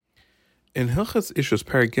In Hilchos Ishus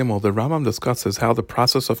Perek Gimel, the Rambam discusses how the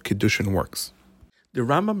process of Kiddushin works. The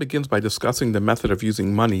Rambam begins by discussing the method of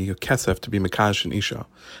using money, Kislev, to be Mekadesh and Isha,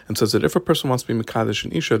 and says that if a person wants to be Mekadesh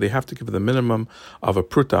and Isha, they have to give the minimum of a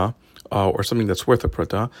pruta, or something that's worth a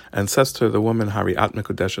pruta, and says to the woman, Hari at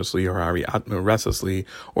Mekudeshesli, or Hari at Meresesli,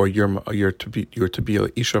 or you're to be a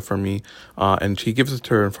Isha for me, and he gives it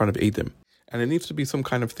to her in front of Eidim. And it needs to be some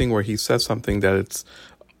kind of thing where he says something that it's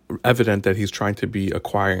evident that he's trying to be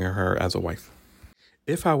acquiring her as a wife.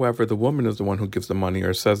 If, however, the woman is the one who gives the money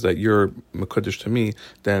or says that you're Mekudesh to me,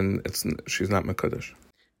 then she's not Mekudesh.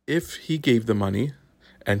 If he gave the money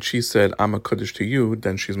and she said, I'm Mekudesh to you,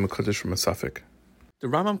 then she's Mekudesh from a suffix. The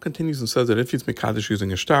Rambam continues and says that if he's Mekadesh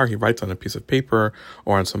using a star, he writes on a piece of paper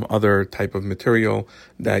or on some other type of material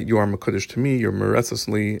that you are Mekudesh to me, you're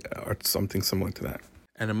Meresesli, or something similar to that.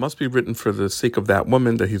 And it must be written for the sake of that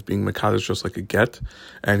woman that he's being Mekadesh just like a get,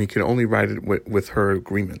 and he can only write it with her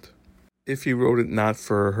agreement. If he wrote it not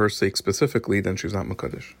for her sake specifically, then she's not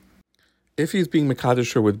Mekadesh. If he's being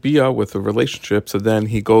Mekadesh her with Bia, with a relationship, so then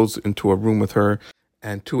he goes into a room with her,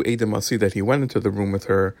 and two Eidim must see that he went into the room with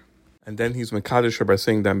her, and then he's Mekadesh her by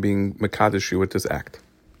saying that I'm being Mekadesh you with this act.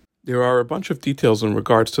 There are a bunch of details in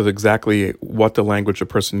regards to exactly what the language a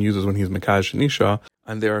person uses when he's Mekadesh and Isha,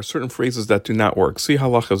 and there are certain phrases that do not work. See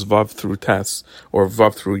halachas Vav through Tes, or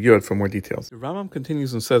Vav through Yud for more details. The Rambam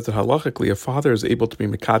continues and says that halachically a father is able to be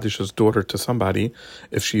Mekadesh's daughter to somebody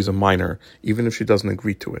if she's a minor, even if she doesn't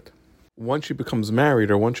agree to it. Once she becomes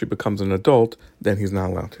married or once she becomes an adult, then he's not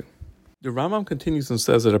allowed to. The Rambam continues and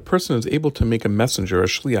says that a person is able to make a messenger, a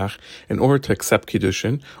shliach, in order to accept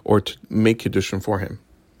Kiddushin or to make Kiddushin for him.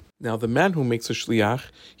 Now, the man who makes a shliach,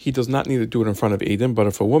 he does not need to do it in front of Eidim, but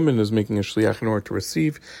if a woman is making a shliach in order to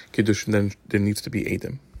receive Kiddushin, then there needs to be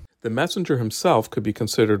Eidim. The messenger himself could be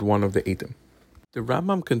considered one of the Eidim. The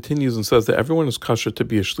Rambam continues and says that everyone is kosher to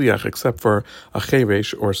be a shliach except for a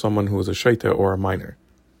cheresh, or someone who is a shaita or a minor.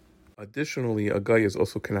 Additionally, a guy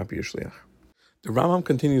also cannot be a shliach. The Rambam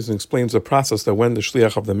continues and explains the process that when the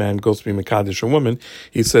shliach of the man goes to be mekadesh a woman,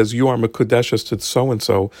 he says, you are mekudeshes to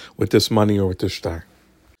so-and-so with this money or with this star.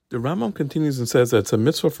 The Rambam continues and says that it's a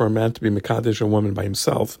mitzvah for a man to be mekadesh a woman by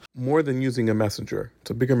himself, more than using a messenger.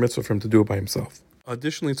 It's a bigger mitzvah for him to do it by himself.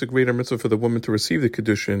 Additionally, it's a greater mitzvah for the woman to receive the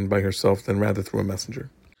Kiddushin by herself than rather through a messenger.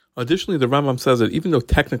 Additionally, the Rambam says that even though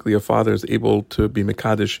technically a father is able to be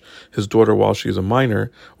mekadesh his daughter while she's a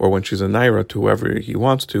minor, or when she's a naira to whoever he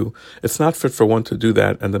wants to, it's not fit for one to do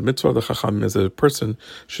that, and the mitzvah of the chacham is that a person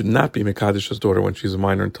should not be mekadesh his daughter when she's a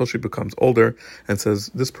minor until she becomes older and says,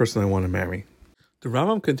 this person I want to marry. The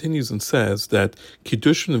Rambam continues and says that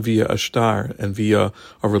Kiddushin via a shtar and via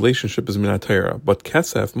a relationship is min HaTorah, but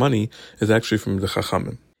kesef, money, is actually from the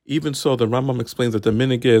Chachamim. Even so, the Rambam explains that the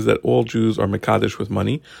minhag is that all Jews are mekadesh with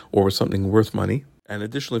money, or with something worth money. And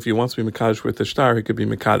additionally, if he wants to be mekadesh with the shtar, he could be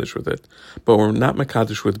mekadesh with it. But we're not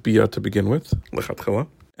mekadesh with bia to begin with, lechatchila.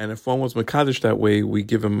 And if one was mekadesh that way, we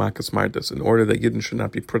give him makas mardas, in order that Yidden should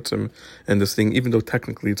not be prutzim in this thing, even though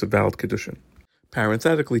technically it's a valid Kiddushin.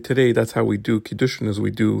 Parenthetically, today, that's how we do Kiddushin, is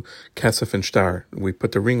we do kesef and shtar. We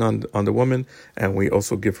put the ring on the woman, and we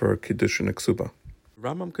also give her Kiddushin ksuba.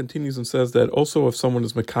 Rambam continues and says that also if someone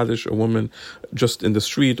is mekadesh a woman just in the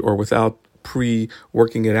street or without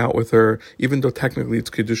pre-working it out with her, even though technically it's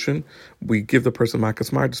Kiddushin, we give the person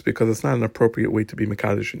makas mardas because it's not an appropriate way to be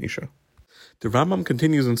mekadesh and isha. The Rambam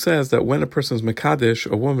continues and says that when a person is mekadesh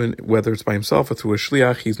a woman, whether it's by himself or through a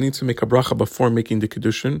shliach, he needs to make a bracha before making the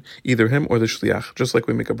Kiddushin, either him or the shliach, just like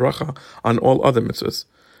we make a bracha on all other mitzvahs.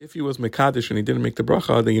 If he was mekadesh and he didn't make the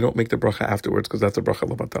bracha, then you don't make the bracha afterwards because that's a bracha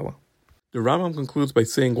labatala. The Rambam concludes by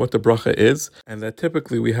saying what the bracha is, and that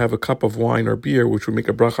typically we have a cup of wine or beer which we make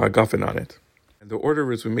a bracha agafen on it. And the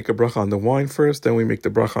order is we make a bracha on the wine first, then we make the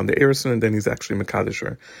bracha on the erison, and then he's actually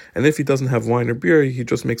mekadesher. And if he doesn't have wine or beer, he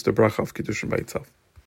just makes the bracha of Kiddushin by itself.